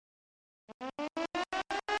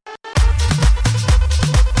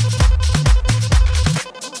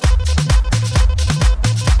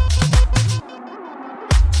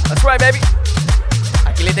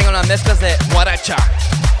mezclas de guaracha.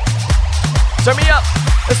 Turn me up.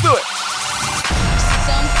 Let's do it.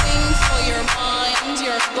 Something for your mind,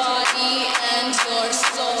 your body, and your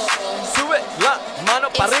soul. Sube la mano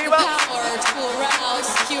para arriba. It's the power to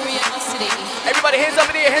arouse curiosity. Everybody hands up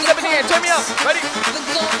in the air, hands up in the air. Turn me up. Ready? The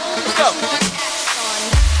goal Let's go. is one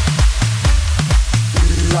action.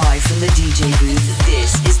 Live from the DJ booth,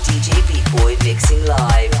 this is DJ Beat Boy mixing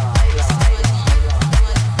live.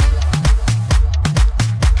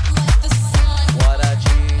 Let the sun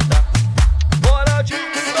Guarachita,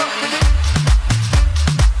 guarachita.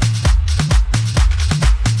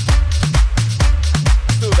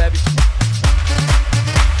 Let's do it, baby.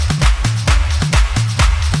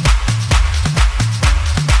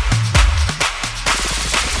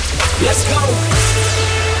 Let's go.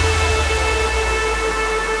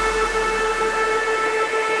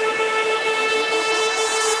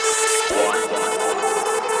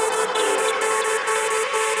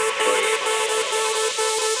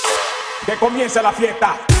 Que comience la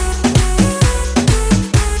fiesta.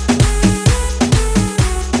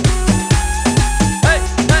 Hey,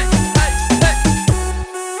 hey, hey, hey.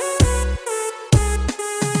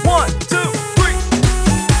 1, 2,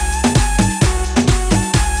 3.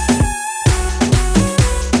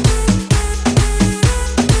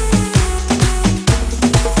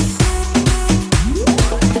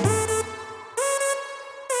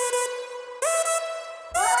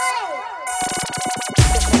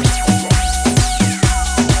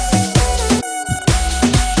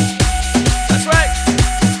 That's right.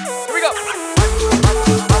 Here we go.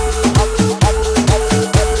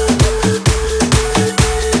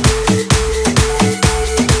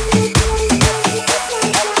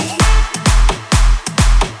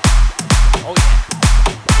 Oh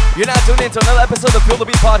yeah. You're now tuned into another episode of Feel the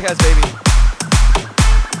Beat Podcast, baby.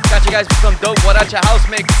 Got you guys with some dope Guaracha house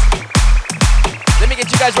mix. Let me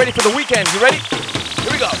get you guys ready for the weekend. You ready?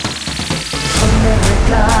 Here we go. Me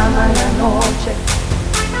reclama la noche,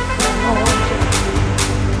 la noche,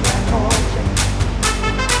 la noche.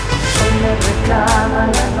 Hoy me reclama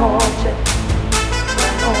la noche, la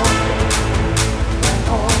noche, la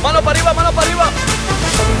noche. Mano para arriba, mano para arriba.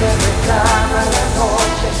 Hoy me reclama la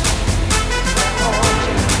noche, la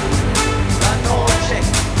noche, la noche.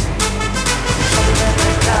 Hoy me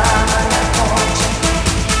reclama la noche.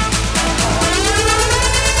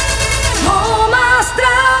 No más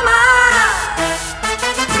drama.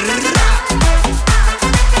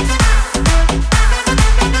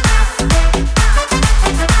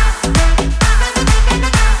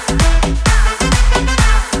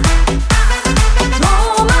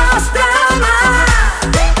 No más drama.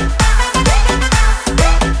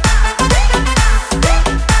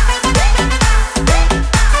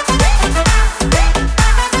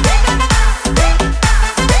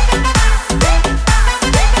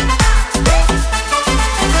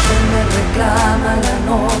 Él me reclama la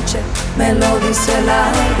noche, me lo dice el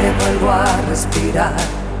aire, vuelvo a respirar.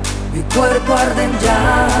 Mi cuerpo arde en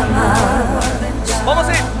llamas. Vamos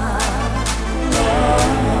a ir.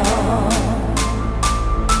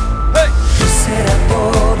 Hey. Será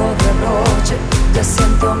todo derroche, ya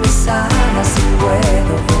siento mis alas y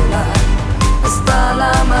puedo volar hasta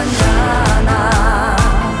la mañana.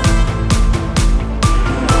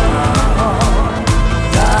 No,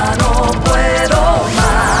 ya no puedo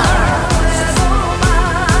más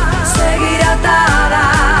seguir atada.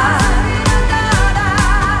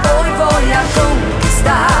 Hoy voy a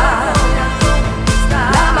conquistar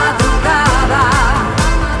la madrugada.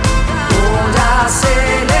 Voy a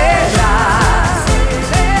celebrar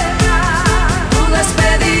tu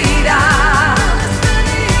despedida,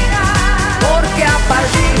 porque a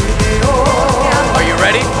partir de hoy Are you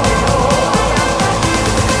ready?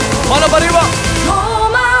 Mano para arriba. no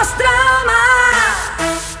más drama.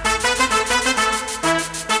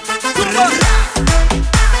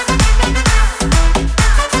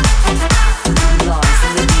 Live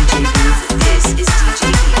from the DJ booth, this is DJ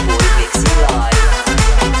Beat Boy mixing live.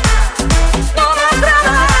 No más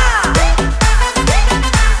drama.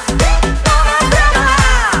 No más drama.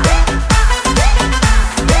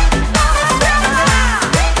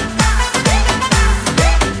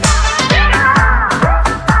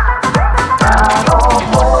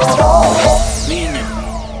 Niño,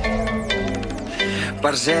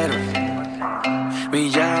 parcero, mi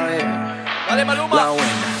llave, Dale, la Maluma.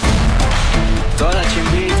 buena. Todas las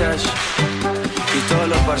chimbitas y todos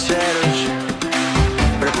los parceros,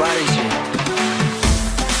 prepárense,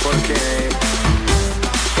 porque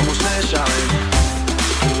como ustedes saben,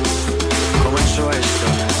 comenzó esto.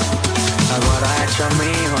 La guaracha,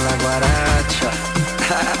 mijo, la guaracha.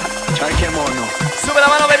 Ay, qué mono, Sube la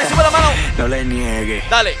mano, baby, sube la mano. no le niegue.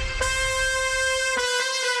 Dale.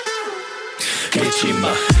 Qué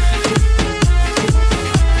chimba.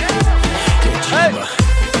 Hey.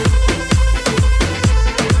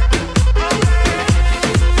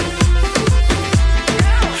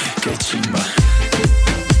 Qué chimba.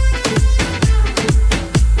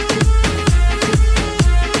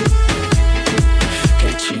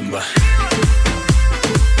 Qué chimba.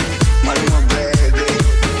 Maluma baby.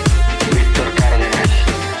 Víctor Cárdenas.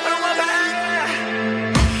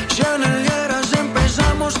 Ya en el Lleras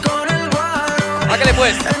empezamos con el guaro. Hágale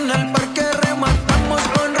pues. En el parque rematamos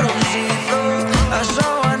con roncito. A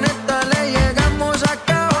Sabaneta le llegamos a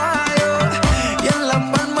caballo. Y en La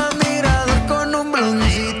Palma mirador con un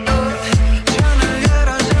bloncito. Ya en el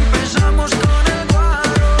Lleras empezamos con el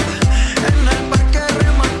guaro. En el parque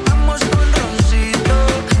rematamos con roncito.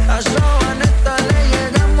 A Sabaneta le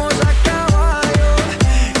llegamos a caballo.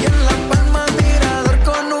 Y en La Palma mirador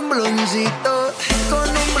con un bloncito. Con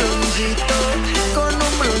un bloncito. Con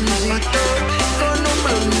un bloncito. Con un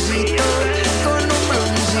bloncito. Con un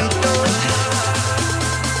bloncito.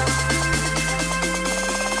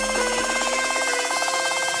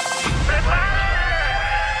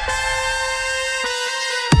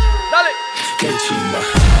 Dale. Qué chimba.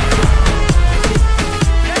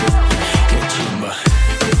 Qué chimba.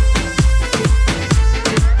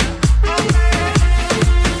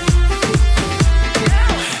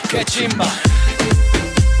 Qué chimba.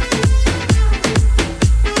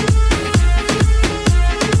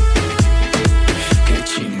 Qué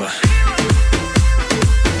chimba.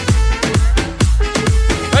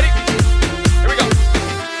 Ready? Here we go.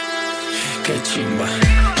 Qué chimba.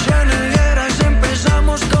 Ya en el Lleras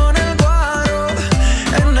empezamos con el guaro.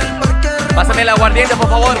 En el parque Pásame el aguardiente, por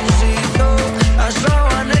favor. a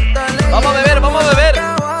Sabaneta le Vamos a beber, vamos a beber.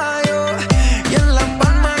 caballo. Y en La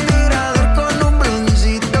Palma mirador con un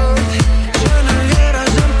bloncito. Ya en el Lleras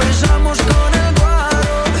empezamos con el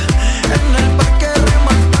guaro. En el parque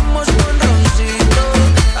rematamos con roncito.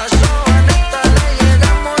 A Sabaneta le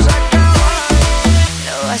llegamos a caballo.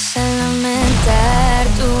 Lo vas a lamentar,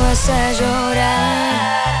 tú vas a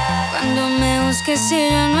llorar. Cuando me busques y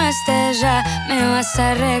yo no esté ya, me vas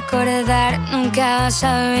a recordar, nunca vas a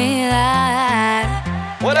olvidar.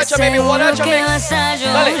 Guaracha, Te baby, aseguro guaracha, que mix. vas a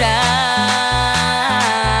Dale.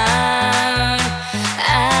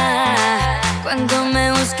 llorar. Cuando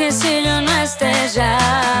me busques y yo no esté ya.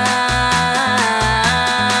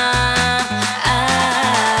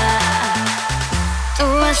 Tú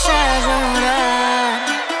vas a llorar.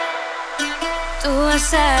 Tú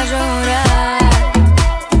vas a llorar.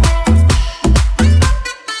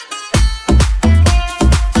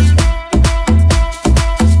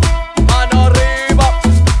 Mano arriba.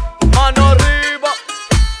 Mano arriba.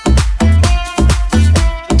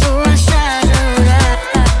 Tú vas a llorar.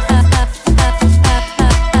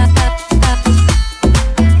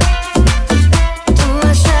 Tú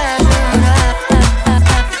vas a llorar.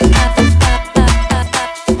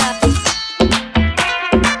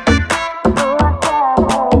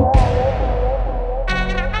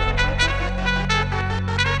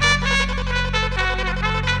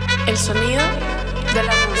 El sonido de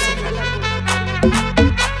la música.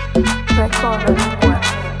 Recorre mi cuerpo.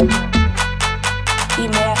 Y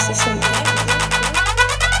me hace sentir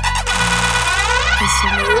el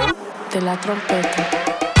sonido de la trompeta.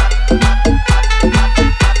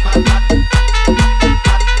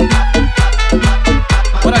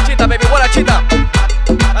 Guarachita, baby, guarachita.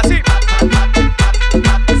 Así.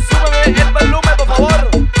 Súbeme el volumen, por favor.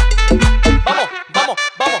 Vamos, vamos,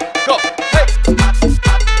 vamos. Go. Hey.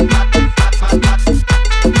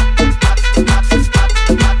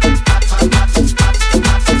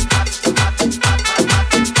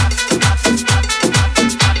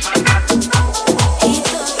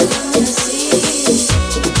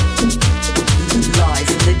 Live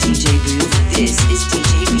from the DJ booth, this is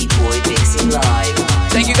DJ B-Boy mixing live.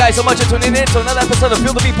 Thank you guys so much for tuning in to another episode of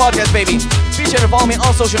Feel the Beat Podcast, baby. Be sure to follow me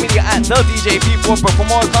on social media at the DJ P4 for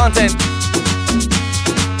more content.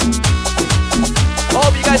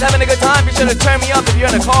 Hope you guys having a good time. Be sure to turn me up if you're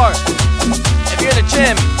in a car, if you're in the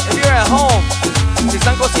gym, if you're at home. Si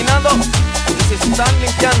están cocinando y si están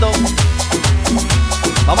limpiando,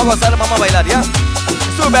 vamos a gozar, vamos a bailar, ¿ya?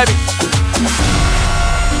 Let's do it, baby.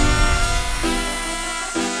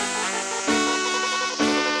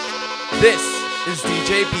 This is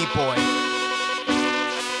DJ B-Boy.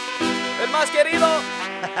 El más querido.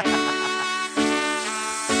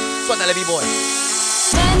 Suéltale, B-Boy.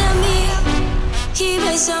 Ven a mí y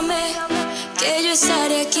bésame, que yo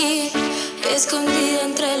estaré aquí, escondida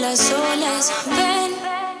entre las olas. Ven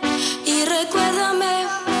y recuérdame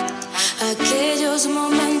aquellos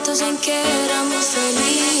momentos en que éramos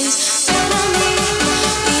felices. Ven a mí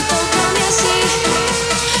y tócame así.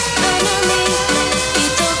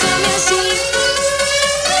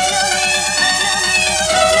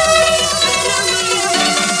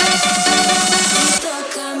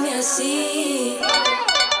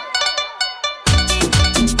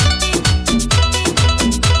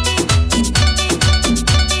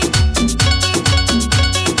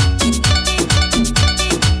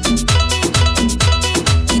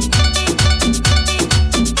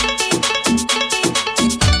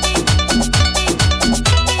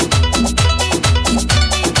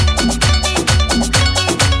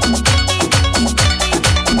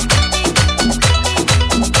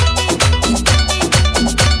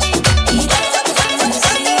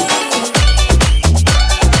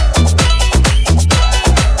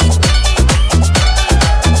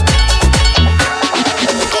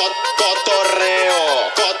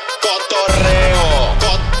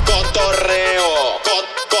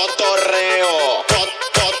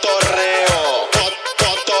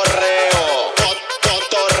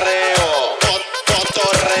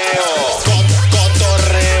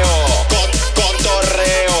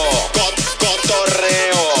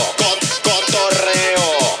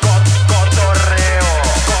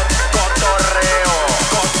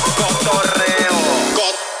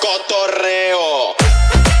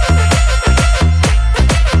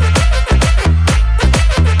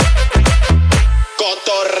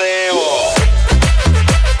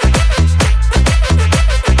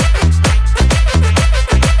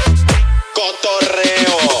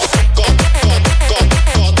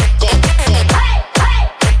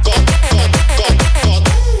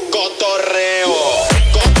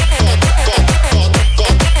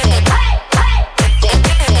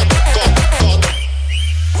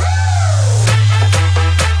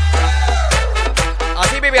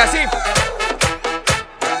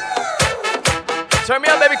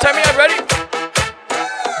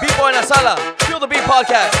 la sala. Feel the Beat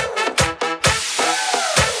Podcast.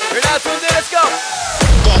 You're now tuned in. Let's go.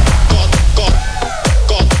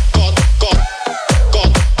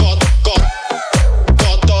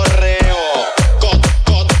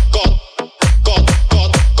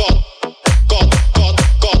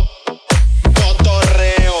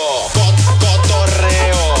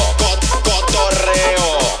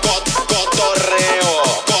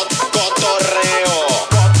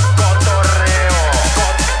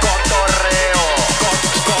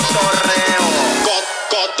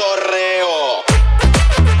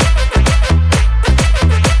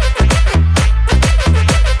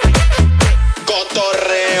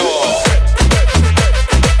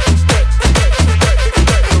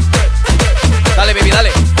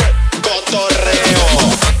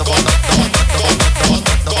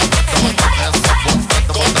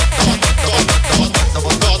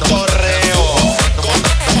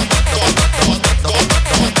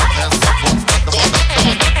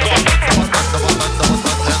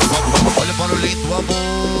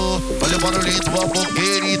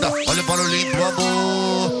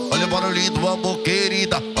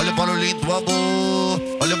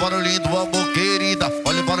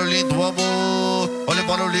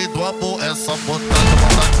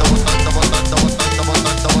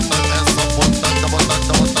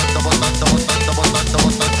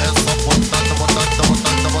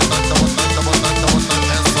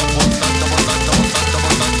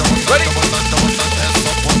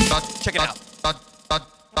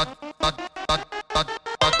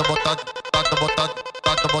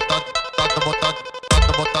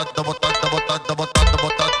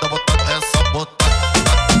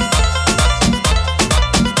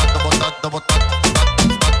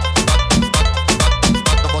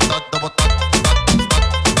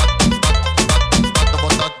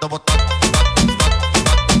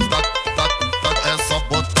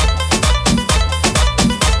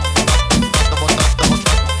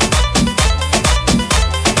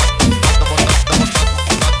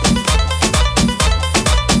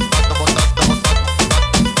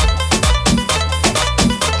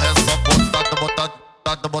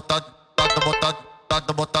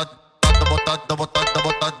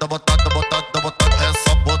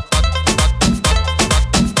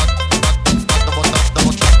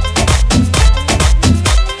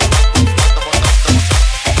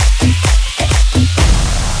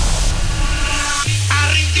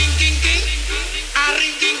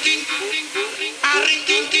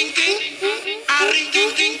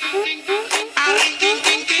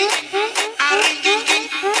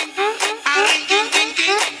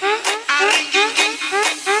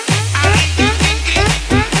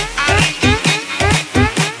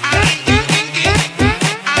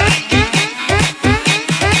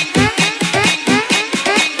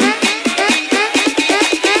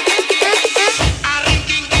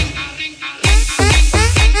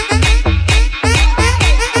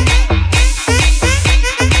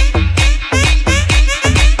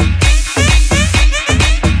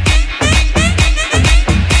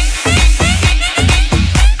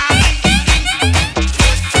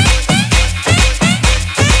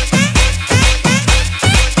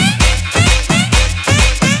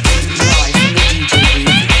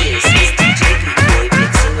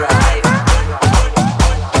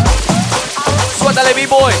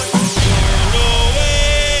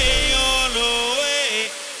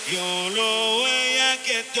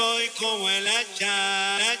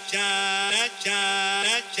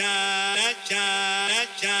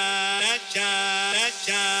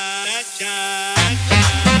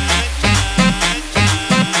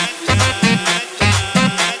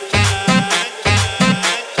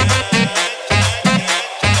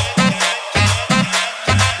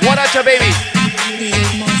 Guaracha, baby.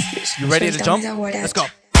 You ready to jump? Let's go.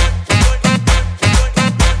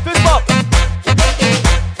 Fist bump.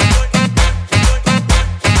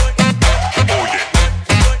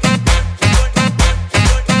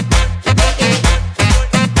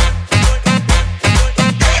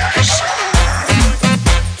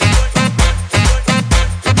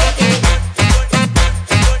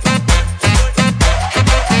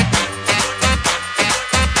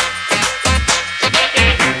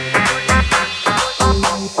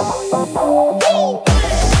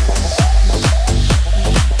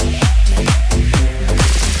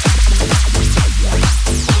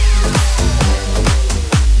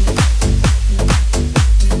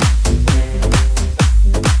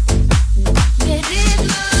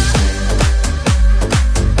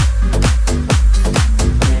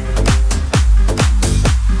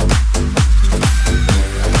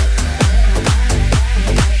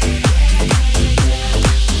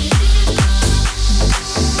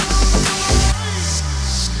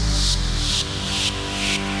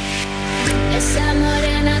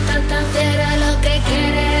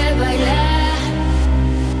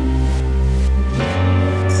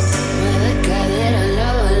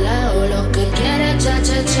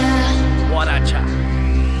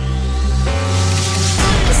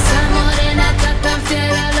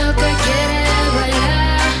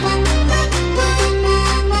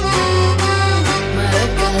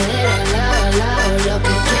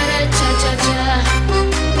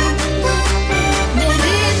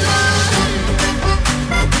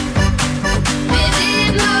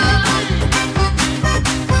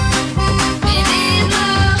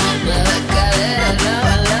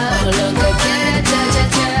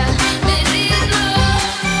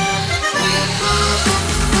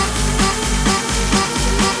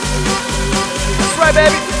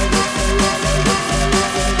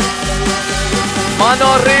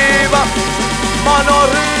 Mano arriba, mano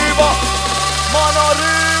arriba, mano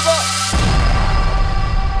arriba.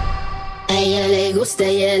 A ella le gusta, a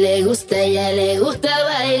ella le gusta, a ella le gusta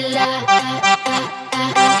bailar.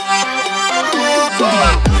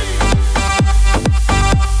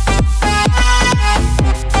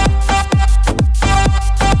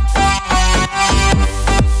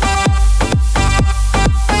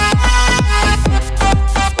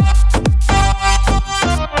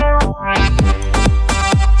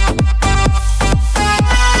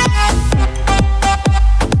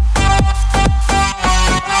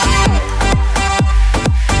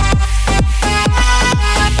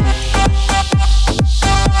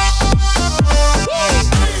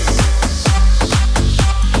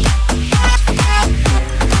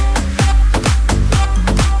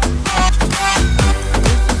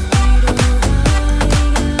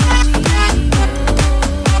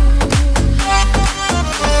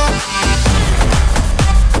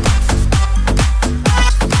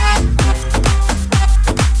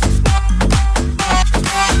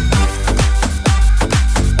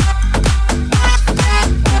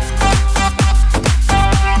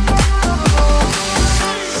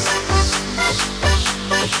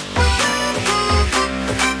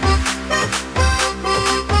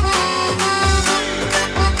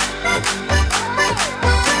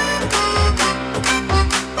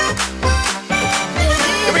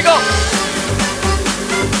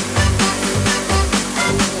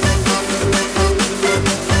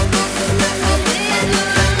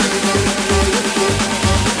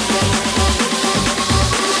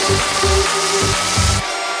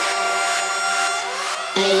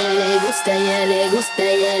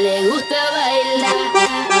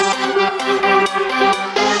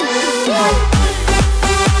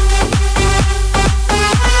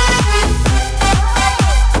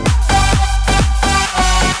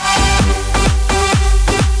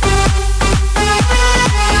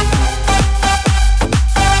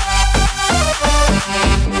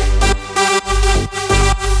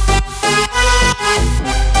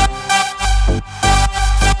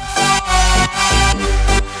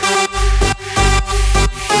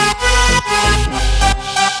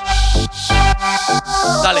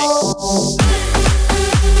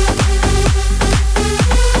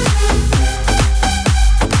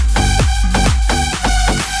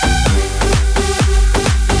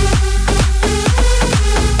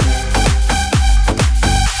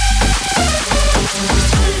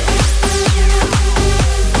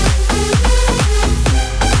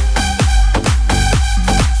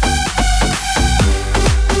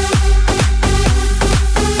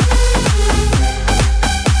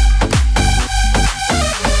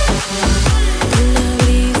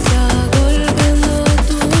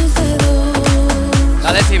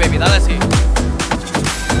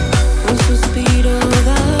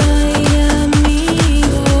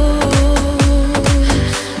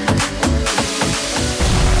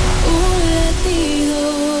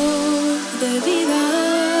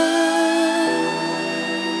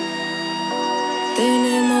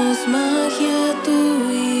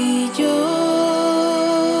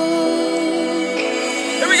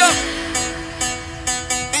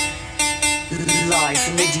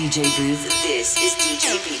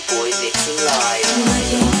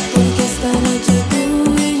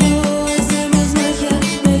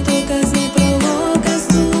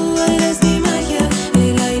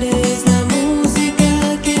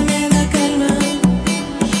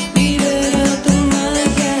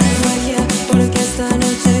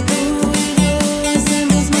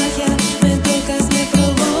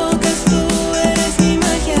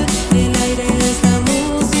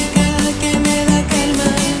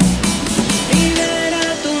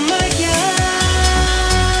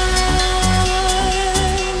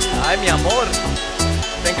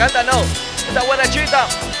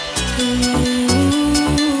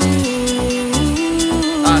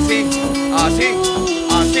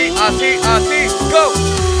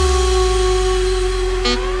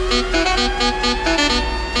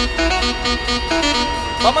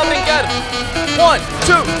 Vamos a brincar. 1,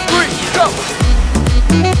 2, 3, go.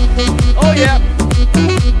 Oh yeah.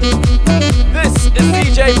 This is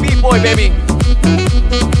DJ B-Boy, baby.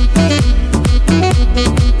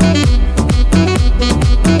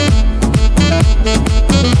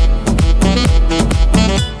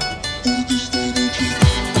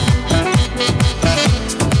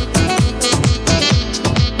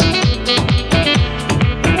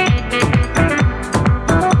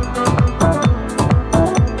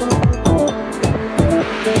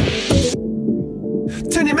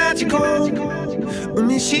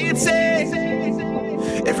 She'd say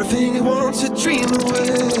everything I want to dream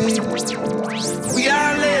away. We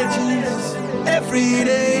are legends every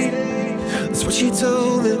day. That's what she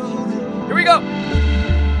told me. Here we go.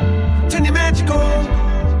 Turn your magic on.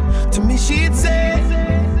 To me she'd say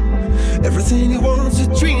everything you want to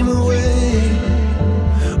dream away.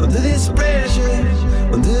 Under this pressure,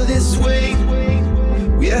 under this weight,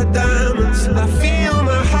 we are diamonds. I feel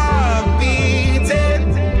my heart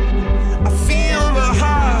beating. I feel my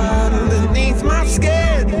heart underneath my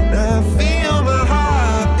skin. I feel my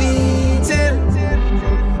heart beating.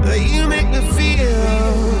 You make me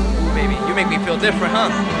feel. Baby, you make me feel different, huh?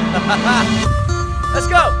 Let's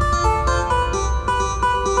go.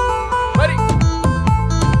 Ready?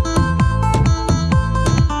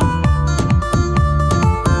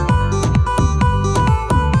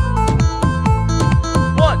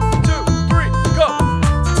 One, two, three, go.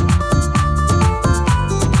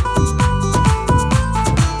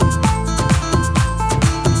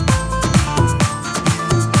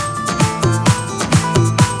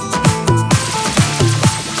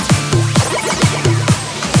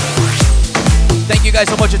 Thank you guys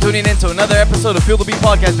so much for tuning in to another episode of Feel the Beat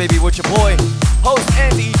Podcast, baby, with your boy, host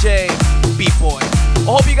and DJ, Beat Boy. I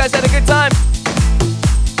hope you guys had a good time.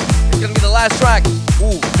 It's gonna be the last track.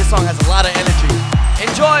 Ooh, this song has a lot of energy.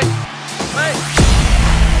 Enjoy. Hey.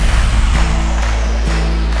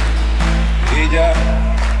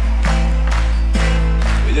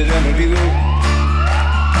 Ella ya me olvidó.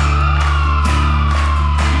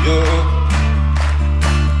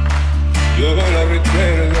 Yo la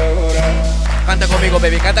recuerdo ahora. Canta conmigo,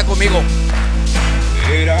 baby, canta conmigo.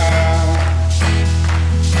 Era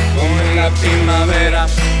como en la primavera.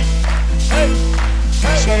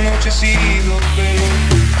 Su anochecido pelo,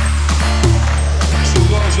 su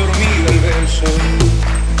voz dormida el verso,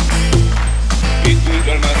 y tu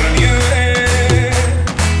alma nieve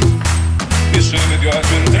que se metió a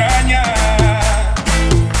tu entraña.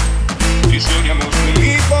 Y soñamos un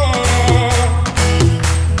hijo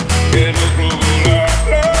que nos robó la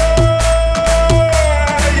gloria.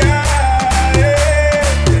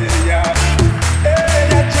 Ella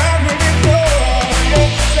ya me olvidó.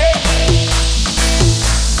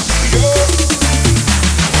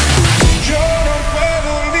 Yo no puedo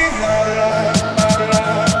olvidarla.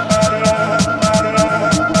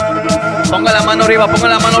 Ponga la mano arriba, ponga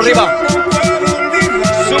la mano arriba.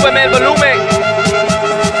 Súbeme el volumen.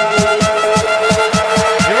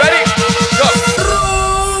 You ready? Go.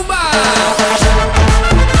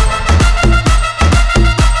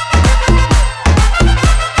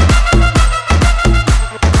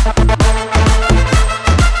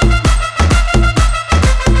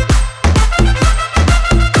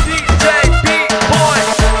 DJ Beat Boy.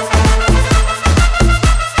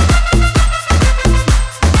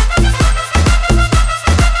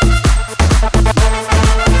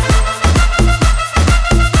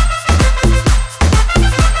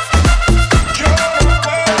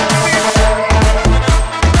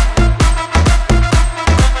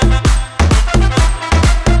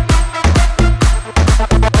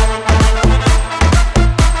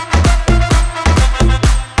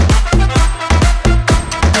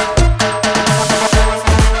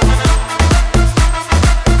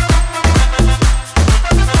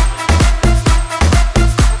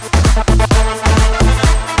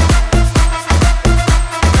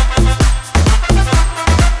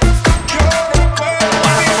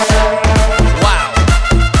 Wow.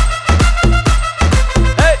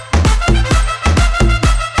 Hey.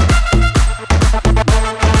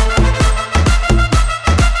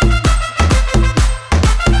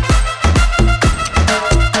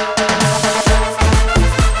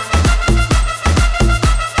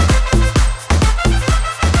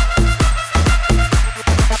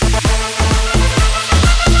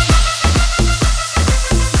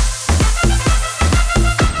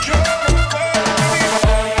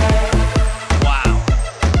 Wow.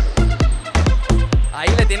 Ahí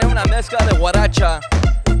le tiene una mezcla de guaracha.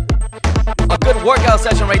 A good workout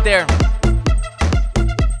session right there.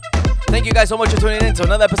 Thank you guys so much for tuning in to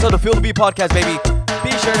another episode of Feel the Beat Podcast, baby.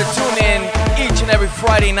 Be sure to tune in each and every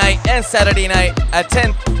Friday night and Saturday night at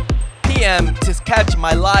 10 p.m. to catch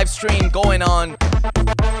my live stream going on.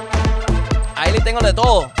 Ahí le tengo de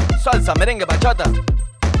todo. Salsa, merengue, bachata.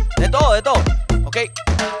 De todo, de todo. Ok.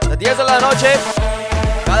 Las 10 de la noche,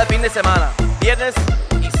 cada fin de semana. Viernes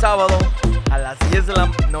y sábado a las 10 de la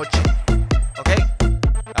noche. Ok?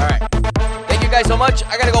 Alright. Thank you guys so much.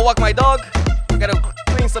 I gotta go walk my dog. I gotta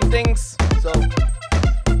clean some things. So,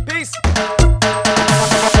 peace.